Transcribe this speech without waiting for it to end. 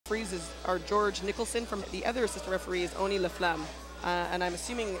referees are George Nicholson. From the other assistant referee is Oni Laflamme. And I'm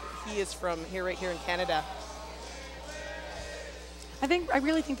assuming he is from right here in Canada. I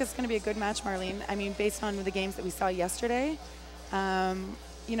really think this is going to be a good match, Marlene. I mean, based on the games that we saw yesterday,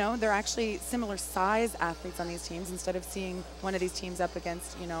 you know, they're actually similar size athletes on these teams. Instead of seeing one of these teams up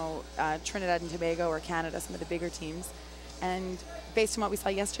against, you know, Trinidad and Tobago or Canada, some of the bigger teams. And based on what we saw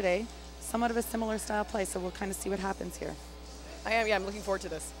yesterday, somewhat of a similar style play. So we'll kind of see what happens here. Yeah, I'm looking forward to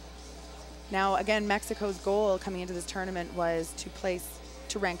this. Now, again, Mexico's goal coming into this tournament was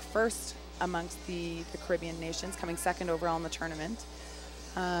to rank first amongst the Caribbean nations, coming second overall in the tournament.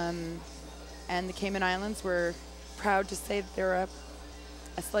 And the Cayman Islands were proud to say that they're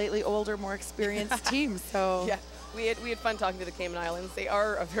a slightly older, more experienced team. So yeah, we had fun talking to the Cayman Islands. They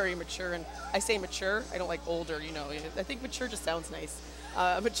are a very mature, and I say mature, I don't like older, you know. I think mature just sounds nice.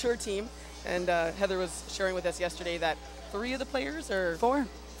 A mature team. And Heather was sharing with us yesterday that 3 of the players are... 4.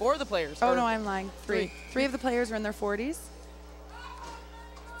 4 of the players. Oh, no, I'm lying. 3. 3 of the players are in their 40s.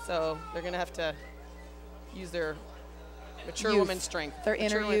 So they're going to have to use their mature youth. Woman strength. Their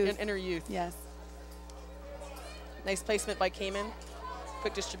inner youth. Inner youth. Yes. Nice placement by Cayman.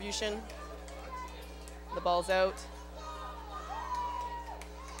 Quick distribution. The ball's out.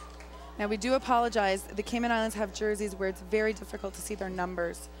 Now, we do apologize. The Cayman Islands have jerseys where it's very difficult to see their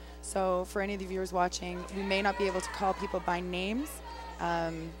numbers. So for any of the viewers watching, we may not be able to call people by names.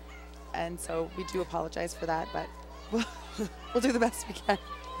 And so we do apologize for that, but we'll do the best we can.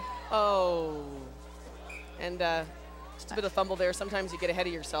 Oh. And just a bit of fumble there. Sometimes you get ahead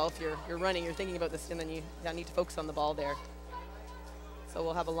of yourself. You're running, you're thinking about this, and then you need to focus on the ball there. So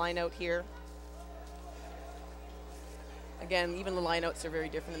we'll have a line out here. Again, even the lineouts are very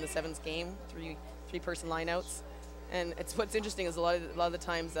different in the sevens game, three-person lineouts. And what's interesting is a lot of the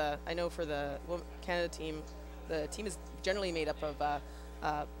times, I know for the Canada team, the team is generally made up of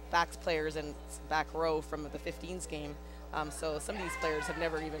backs players and back row from the 15s game. So some of these players have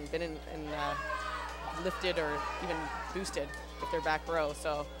never even been in lifted or even boosted with their back row.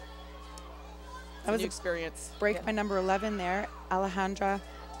 So that was a new experience. Break by number 11 there, Alejandra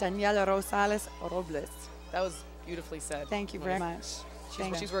Daniela Rosales Robles. That was beautifully said. Thank you very much.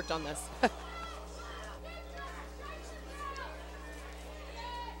 She's worked on this.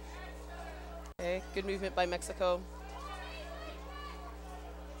 Okay, good movement by Mexico.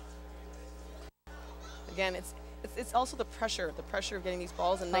 Again, it's also the pressure of getting these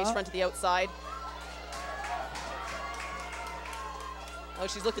balls, and nice run to the outside. Oh,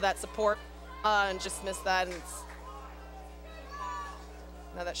 she's looked at that support and just missed that. And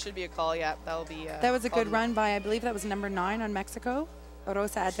now that should be a call. Yeah, that'll be. That was a good run by, I believe that was number 9 on Mexico,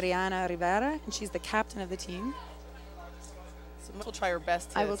 Rosa Adriana Rivera, and she's the captain of the team. So we'll try her best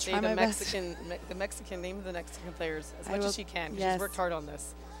to say the Mexican name of the Mexican players as much as she can. Yes. She's worked hard on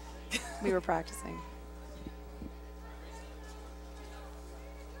this. We were practicing.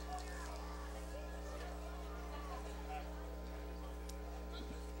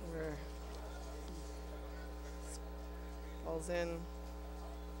 Ball's in.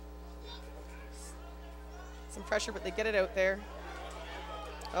 Some pressure, but they get it out there.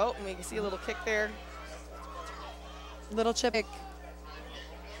 Oh, and we can see a little kick there. Little chip.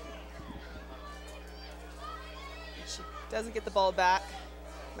 She doesn't get the ball back.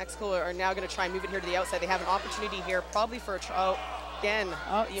 Mexico are now going to try and move it here to the outside. They have an opportunity here, probably for a again,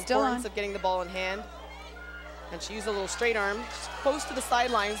 the importance of getting the ball in hand. And she used a little straight arm, close to the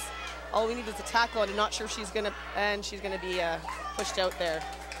sidelines. All we need is a tackle, and I'm not sure if she's going to, and she's going to be pushed out there.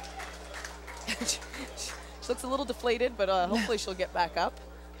 She looks a little deflated, but hopefully she'll get back up.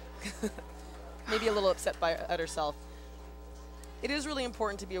 Maybe a little upset at herself. It is really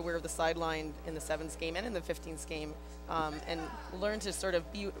important to be aware of the sideline in the sevens game and in the 15s game, and learn to sort of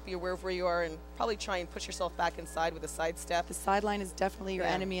be aware of where you are and probably try and push yourself back inside with a side step. The sideline is definitely your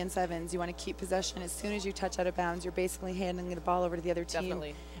enemy in sevens. You want to keep possession. As soon as you touch out of bounds, you're basically handing the ball over to the other team.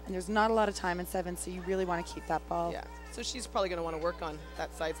 Definitely. And there's not a lot of time in sevens, so you really want to keep that ball. Yeah, so she's probably going to want to work on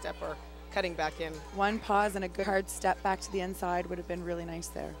that side step or cutting back in. One pause and a good hard step back to the inside would have been really nice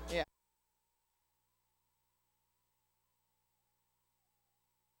there. Yeah.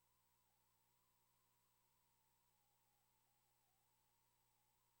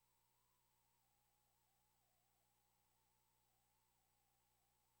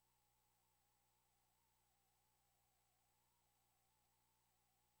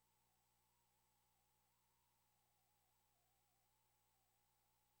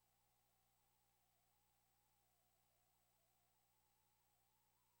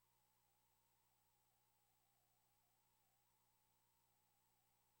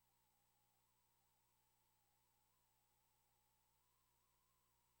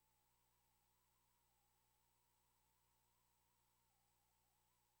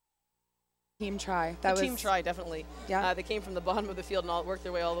 team try. That was team try, definitely. Yeah. They came from the bottom of the field and worked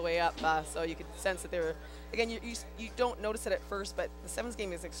their way all the way up. So you could sense that they were, again, you don't notice it at first, but the sevens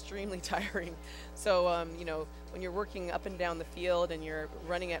game is extremely tiring. So, you know, when you're working up and down the field and you're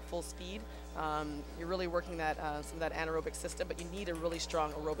running at full speed, you're really working that some of that anaerobic system, but you need a really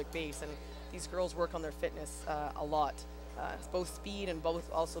strong aerobic base. And these girls work on their fitness a lot. Both speed and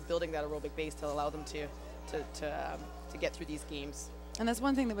both also building that aerobic base to allow them to get through these games. And that's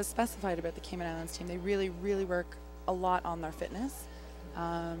one thing that was specified about the Cayman Islands team. They really, really work a lot on their fitness.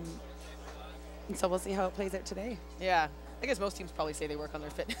 And so we'll see how it plays out today. Yeah, I guess most teams probably say they work on their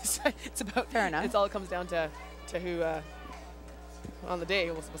fitness. It's about fair enough. It's all it comes down to who on the day.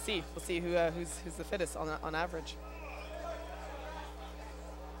 We'll see. We'll see who's the fittest on average.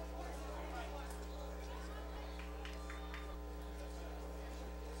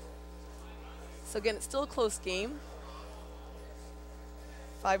 So again, it's still a close game.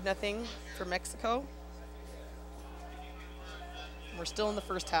 5-0 for Mexico. We're still in the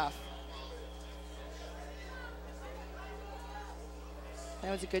first half.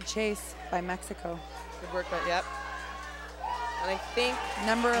 That was a good chase by Mexico. Good work, but yep. And I think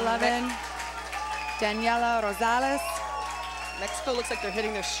number 11, Daniela Rosales. Mexico looks like they're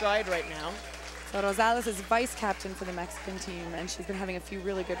hitting their stride right now. So Rosales is vice captain for the Mexican team, and she's been having a few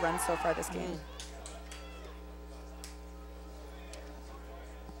really good runs so far this game.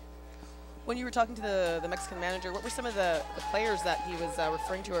 When you were talking to the Mexican manager, what were some of the players that he was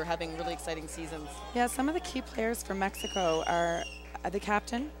referring to are having really exciting seasons? Yeah, some of the key players for Mexico are the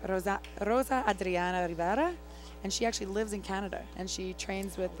captain, Rosa Adriana Rivera, and she actually lives in Canada, and she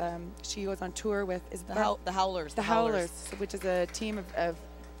trains with, she goes on tour with, the Howlers. The Howlers, which is a team of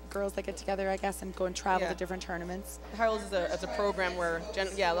girls that get together, I guess, and go and travel to different tournaments. The Howlers is a program where,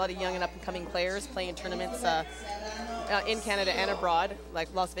 a lot of young and up-and-coming players play in tournaments in Canada and abroad,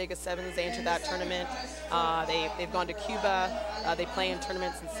 like Las Vegas Sevens. They entered that tournament. They've gone to Cuba. They play in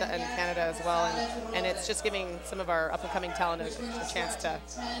tournaments in Canada as well, and it's just giving some of our up-and-coming talent a chance to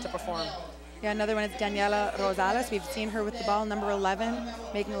perform. Yeah, another one is Daniela Rosales. We've seen her with the ball, number 11,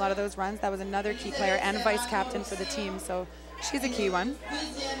 making a lot of those runs. That was another key player and vice captain for the team, so she's a key one.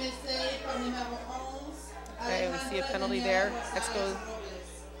 Okay, we see a penalty there. Mexico.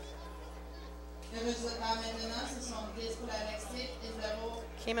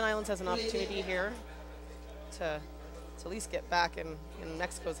 Cayman Islands has an opportunity here to at least get back in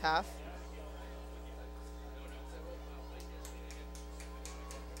Mexico's half.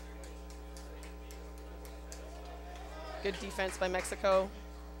 Good defense by Mexico.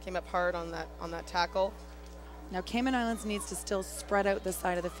 Came up hard on that tackle. Now Cayman Islands needs to still spread out the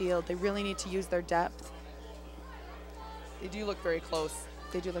side of the field. They really need to use their depth. They do look very close.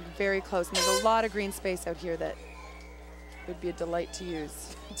 They do look very close, and there's a lot of green space out here that would be a delight to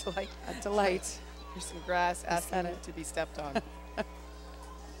use. A delight. There's some grass asking to be stepped on.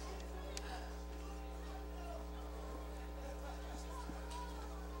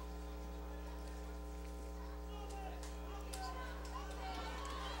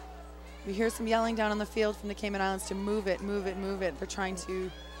 We hear some yelling down on the field from the Cayman Islands to move it, move it, move it. They're trying to,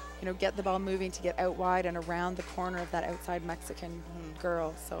 get the ball moving to get out wide and around the corner of that outside Mexican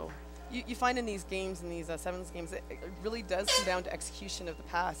girl. So you find in these games, in these sevens games, it really does come down to execution of the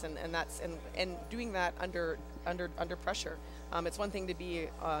pass, and doing that under pressure. It's one thing to be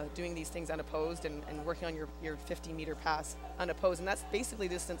doing these things unopposed and working on your 50-meter pass unopposed, and that's basically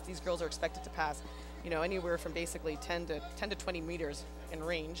the distance these girls are expected to pass. Anywhere from basically 10 to 20 meters in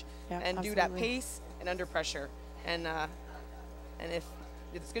range, and absolutely. Do that pace and under pressure. And if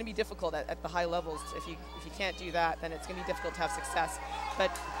it's going to be difficult at the high levels, if you can't do that, then it's going to be difficult to have success.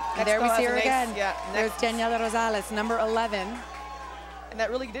 But there we see her again. Yeah, there's Daniela Rosales, number 11. And that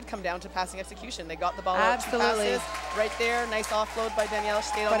really did come down to passing execution. They got the ball absolutely. Out, 2 passes right there. Nice offload by Daniela. She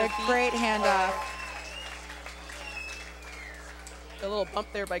stayed on her feet. What a great handoff. A little bump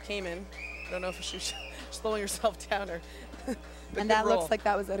there by Cayman. I don't know if she was slowing herself down or. And that looks like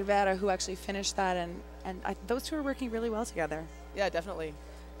that was Rivera who actually finished that, and those two are working really well together. Yeah, definitely.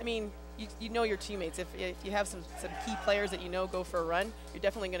 I mean, you know your teammates. If you have some key players that go for a run, you're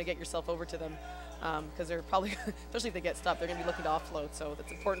definitely going to get yourself over to them, because they're probably, especially if they get stopped, they're going to be looking to offload. So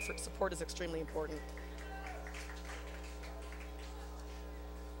that's important. Support is extremely important.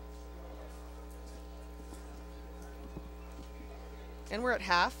 And we're at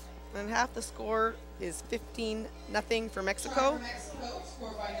half. And half the score is 15-0 for Mexico.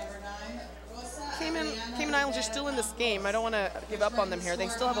 Cayman Islands are still in this game. I don't want to give up on them here. They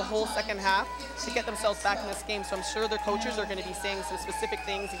still have a whole second half to get themselves back in this game. So I'm sure their coaches are going to be saying some specific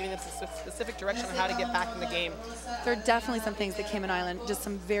things and giving them some specific direction on how to get back in the game. There are definitely some things that Cayman Island, just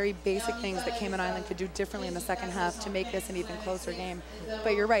some very basic things that Cayman Island could do differently in the second half to make this an even closer game.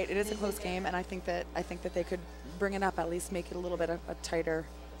 But you're right, it is a close game, and I think that they could bring it up, at least make it a little bit of a tighter,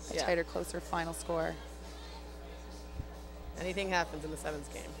 closer final score. Anything happens in the sevens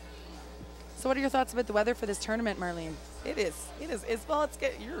game. So what are your thoughts about the weather for this tournament, Marlene? It is. Well,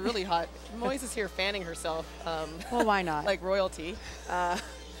 you're really hot. Moise is here fanning herself. Well, why not? Like royalty.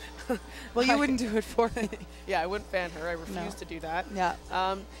 Well, you wouldn't do it for me. Yeah, I wouldn't fan her. I refuse to do that. Yeah.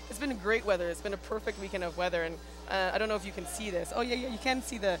 It's been great weather. It's been a perfect weekend of weather, and I don't know if you can see this. Oh, yeah, you can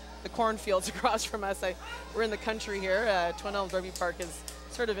see the cornfields across from us. We're in the country here. Twin Elms Rugby Park is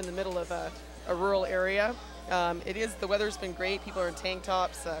sort of in the middle of a rural area. The weather's been great. People are in tank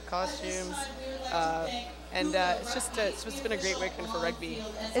tops, costumes, and it's just been a great weekend for rugby.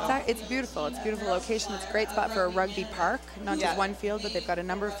 It's beautiful. It's a beautiful location. It's a great spot for a rugby park, not just one field, but they've got a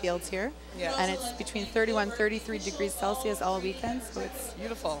number of fields here. Yeah. And it's between 31, 33 degrees Celsius all weekend, so it's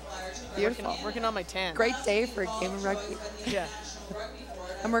beautiful. Beautiful. Working on my tan. Great day for a game of rugby. Yeah.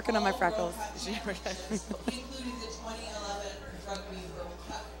 I'm working on my freckles.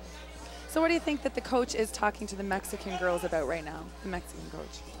 So what do you think that the coach is talking to the Mexican girls about right now, the Mexican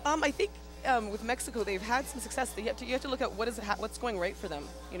coach? I think with Mexico, they've had some success. You have to look at what's going right for them.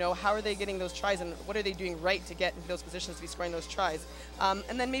 You know, how are they getting those tries, and what are they doing right to get into those positions to be scoring those tries?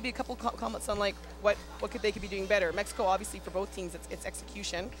 And then maybe a couple comments on like what they could be doing better. Mexico, obviously, for both teams, it's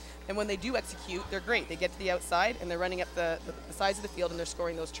execution, and when they do execute, they're great. They get to the outside and they're running up the sides of the field and they're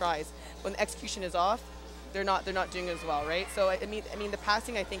scoring those tries. When the execution is off, they're not doing it as well, right? So I mean the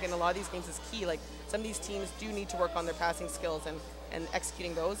passing, I think, in a lot of these games is key. Like some of these teams do need to work on their passing skills and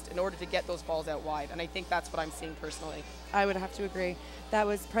executing those in order to get those balls out wide. And I think that's what I'm seeing personally. I would have to agree. That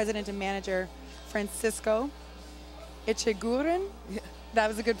was president and manager Francisco Echeguren. Yeah. That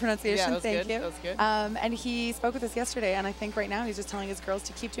was a good pronunciation. Yeah, Thank you. That was good. And he spoke with us yesterday, and I think right now he's just telling his girls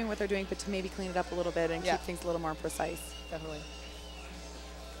to keep doing what they're doing, but to maybe clean it up a little bit and keep things a little more precise. Definitely.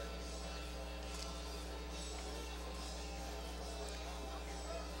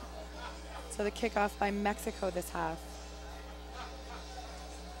 So the kickoff by Mexico this half.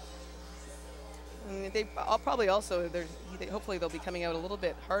 I'll probably also, hopefully they'll be coming out a little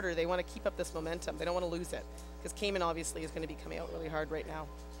bit harder. They want to keep up this momentum. They don't want to lose it, because Cayman obviously is going to be coming out really hard right now.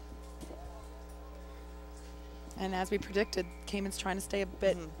 And as we predicted, Cayman's trying to stay a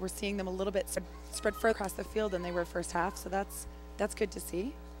bit, we're seeing them a little bit spread further across the field than they were first half, so that's good to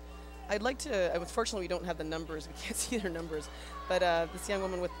see. I'd like to, unfortunately we don't have the numbers, we can't see their numbers, but this young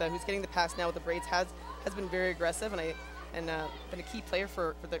woman who's getting the pass now with the braids has been very aggressive, and been a key player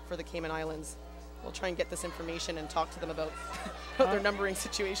for the Cayman Islands. We'll try and get this information and talk to them about their numbering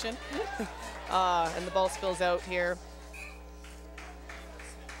situation. And the ball spills out here.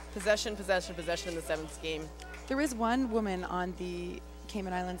 Possession in the seventh game. There is one woman on the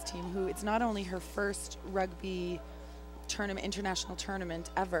Cayman Islands team who it's not only her first rugby international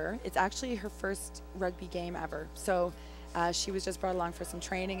tournament ever, it's actually her first rugby game ever. So she was just brought along for some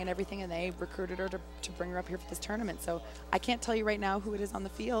training and everything, and they recruited her to bring her up here for this tournament. So I can't tell you right now who it is on the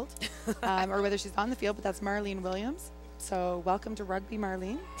field or whether she's on the field, but that's Marlene Williams. So welcome to rugby,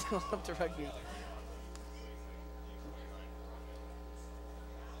 Marlene. Welcome to rugby.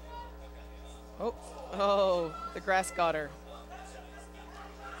 Oh, the grass got her.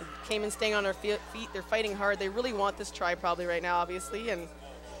 Cayman staying on her feet. They're fighting hard. They really want this try probably right now, obviously, and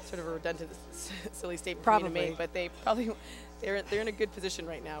sort of a redundant, silly statement for me to make, but they're in a good position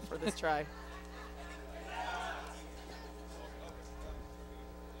right now for this try.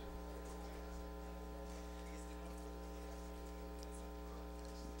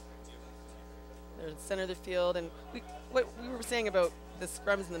 They're in the center of the field, and what we were saying about the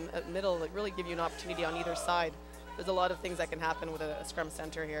scrums in the middle, like, really give you an opportunity on either side. There's a lot of things that can happen with a scrum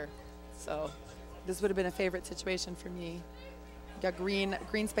center here. So this would have been a favorite situation for me. You got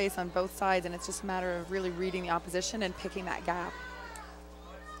green space on both sides, and it's just a matter of really reading the opposition and picking that gap.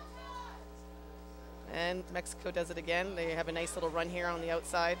 And Mexico does it again. They have a nice little run here on the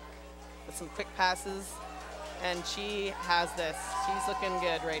outside with some quick passes, and she has this. She's looking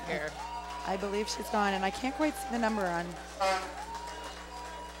good right here. I believe she's gone, and I can't quite see the number on.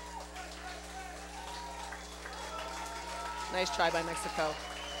 Nice try by Mexico.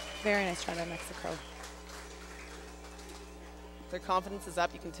 Very nice try by Mexico. Their confidence is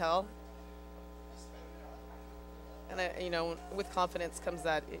up, you can tell. you know, with confidence comes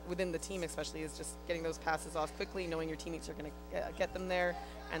that within the team especially is just getting those passes off quickly, knowing your teammates are going to get them there,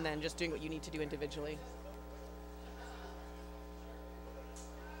 and then just doing what you need to do individually.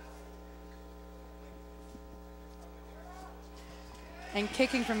 And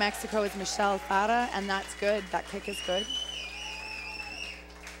kicking from Mexico is Michelle Fara, and that's good. That kick is good.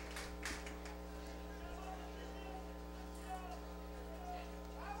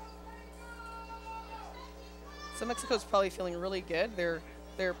 So Mexico's probably feeling really good.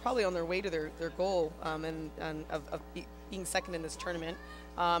 They're probably on their way to their goal of being second in this tournament.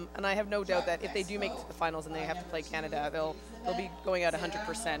 And I have no doubt that if they do make it to the finals and they have to play Canada, they'll be going out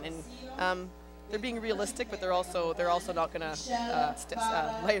 100%. And they're being realistic, but they're also not going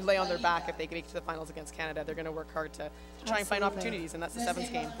to lay on their back if they make it to the finals against Canada. They're going to work hard to try and find opportunities, and that's the sevens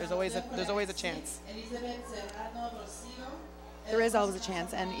game. There's always a chance. There is always a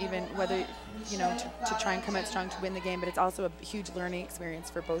chance, and even whether, you know, to try and come out strong to win the game, but it's also a huge learning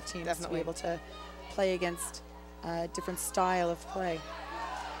experience for both teams. Definitely. To be able to play against a different style of play.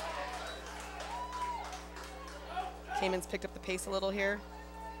 Cayman's picked up the pace a little here.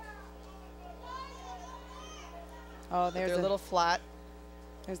 Oh, they're a little flat.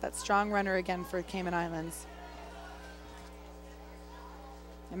 There's that strong runner again for Cayman Islands.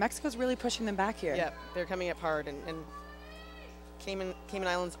 And Mexico's really pushing them back here. Yeah, they're coming up hard, and Cayman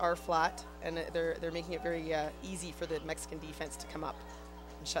Islands are flat, and they're making it very easy for the Mexican defense to come up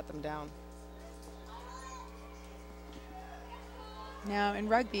and shut them down. Now in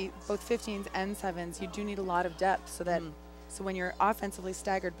rugby, both 15s and 7s, you do need a lot of depth so that so when you're offensively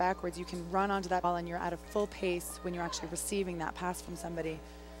staggered backwards, you can run onto that ball and you're at a full pace when you're actually receiving that pass from somebody.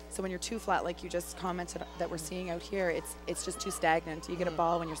 So when you're too flat, like you just commented that we're seeing out here, it's just too stagnant. You get a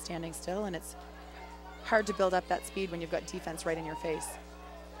ball when you're standing still, and it's hard to build up that speed when you've got defense right in your face.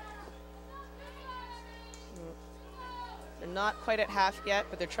 They're not quite at half yet,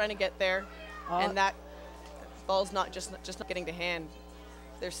 but they're trying to get there. And that ball's not just not getting to hand.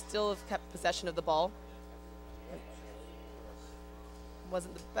 They're still kept possession of the ball.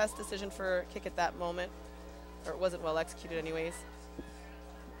 Wasn't the best decision for a kick at that moment, or it wasn't well executed anyways.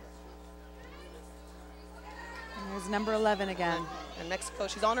 And there's number 11 again. And Mexico,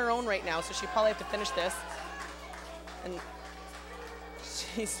 she's on her own right now, so she probably have to finish this. And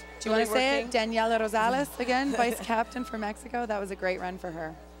she's Do you want to say it? Daniela Rosales again, vice captain for Mexico. That was a great run for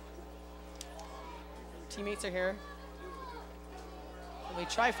her. Teammates are here. And we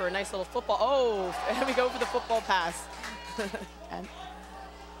try for a nice little football. Oh, and we go for the football pass.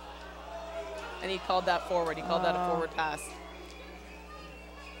 And he called that forward. He called that a forward pass.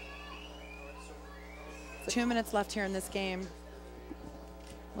 2 minutes left here in this game.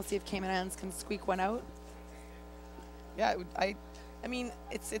 We'll see if Cayman Islands can squeak one out. Yeah, I mean,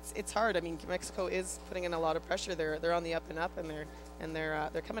 it's hard. I mean, Mexico is putting in a lot of pressure. They're on the up and up, and they're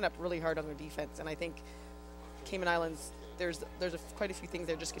coming up really hard on their defense. And I think Cayman Islands, there's quite a few things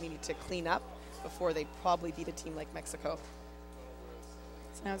they're just going to need to clean up before they probably beat a team like Mexico.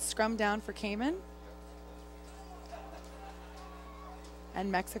 So now it's scrum down for Cayman and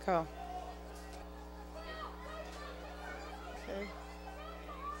Mexico. Okay.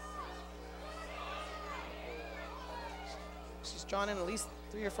 She's drawn in at least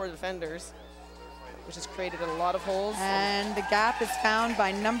 3 or 4 defenders, which has created a lot of holes. And the gap is found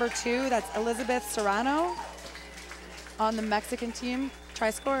by number 2. That's Elizabeth Serrano on the Mexican team. Try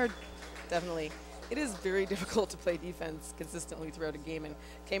scored. Definitely. It is very difficult to play defense consistently throughout a game, and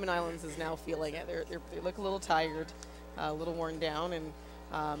Cayman Islands is now feeling it. They look a little tired, a little worn down, and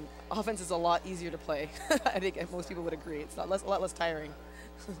offense is a lot easier to play. I think most people would agree. It's a lot less tiring.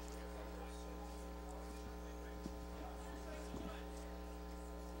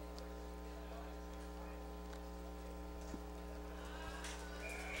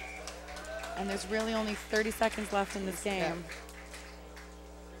 And there's really only 30 seconds left in this game. Yeah.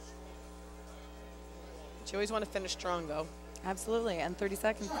 You always want to finish strong, though. Absolutely, and 30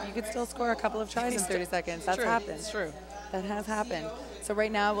 seconds. You could still score a couple of tries in 30 seconds. That's true. happened. It's true. That has happened. So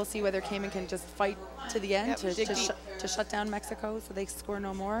right now, we'll see whether Cayman can just fight to the end to shut down Mexico so they score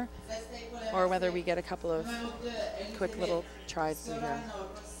no more, or whether we get a couple of quick little tries through here.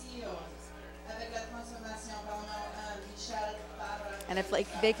 And if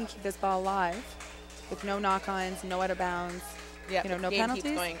they can keep this ball alive with no knock-ons, no out of bounds, yeah, no penalties,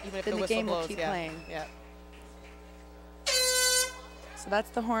 going, even if then the game blows, will keep playing. Yeah. So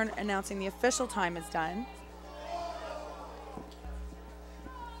that's the horn announcing the official time is done.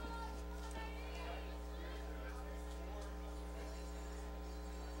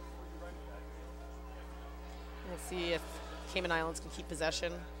 We'll see if Cayman Islands can keep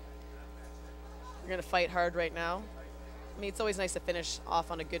possession. We're going to fight hard right now. I mean, it's always nice to finish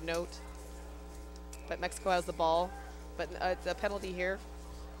off on a good note. But Mexico has the ball. But it's a penalty here.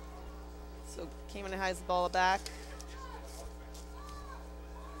 So Cayman has the ball back.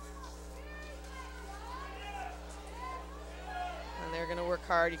 And they're going to work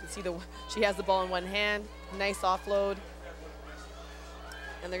hard. You can see she has the ball in one hand. Nice offload.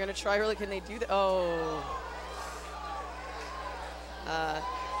 And they're going to try really. Can they do that? Oh.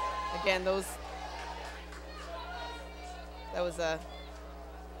 Again, that was a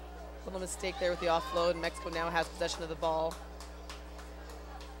little mistake there with the offload. Mexico now has possession of the ball.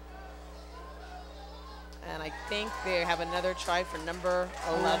 And I think they have another try for number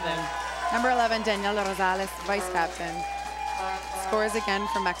 11. Number 11, Daniela Rosales, vice captain. Scores again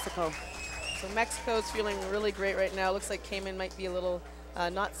for Mexico. So Mexico's feeling really great right now. Looks like Cayman might be a little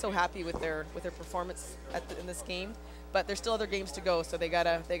not so happy with their performance in this game, but there's still other games to go. So they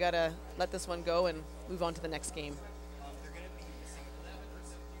gotta let this one go and move on to the next game.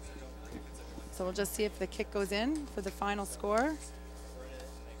 So we'll just see if the kick goes in for the final score.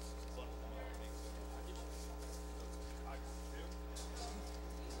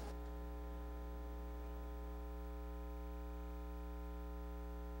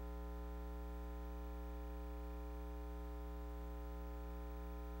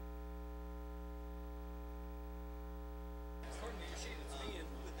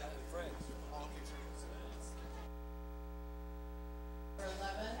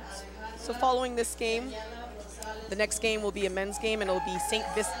 So following this game, the next game will be a men's game, and it'll be St.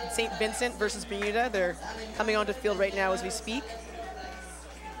 Vincent versus Bermuda. They're coming onto the field right now as we speak.